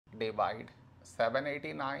divide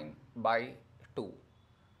 789 by 2.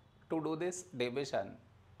 To do this division,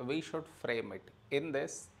 we should frame it in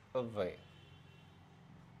this way.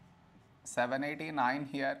 789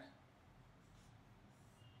 here,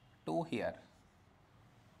 2 here.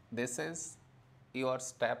 This is your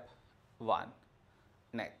step 1.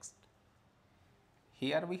 Next,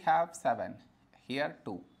 here we have 7, here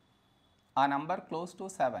 2. A number close to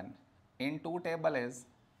 7 in 2 table is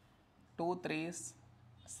 2 3s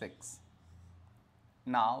 6.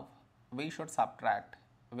 Now we should subtract,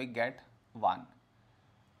 we get 1.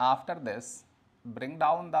 After this, bring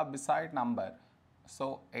down the beside number,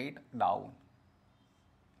 so 8 down.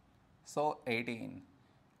 So 18.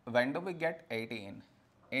 When do we get 18?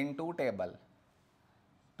 In 2 table,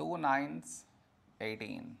 2 9s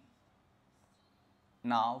 18.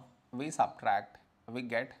 Now we subtract, we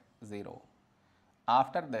get 0.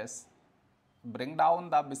 After this, bring down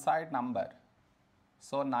the beside number,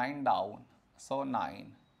 so 9 down, so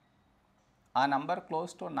 9. A number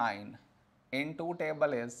close to 9 in 2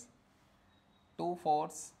 table is 2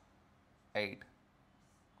 4s 8.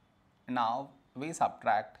 Now we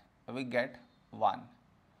subtract, we get 1.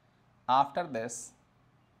 After this,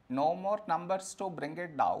 no more numbers to bring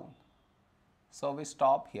it down, so we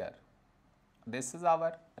stop here. This is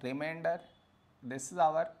our remainder, this is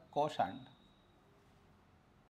our quotient.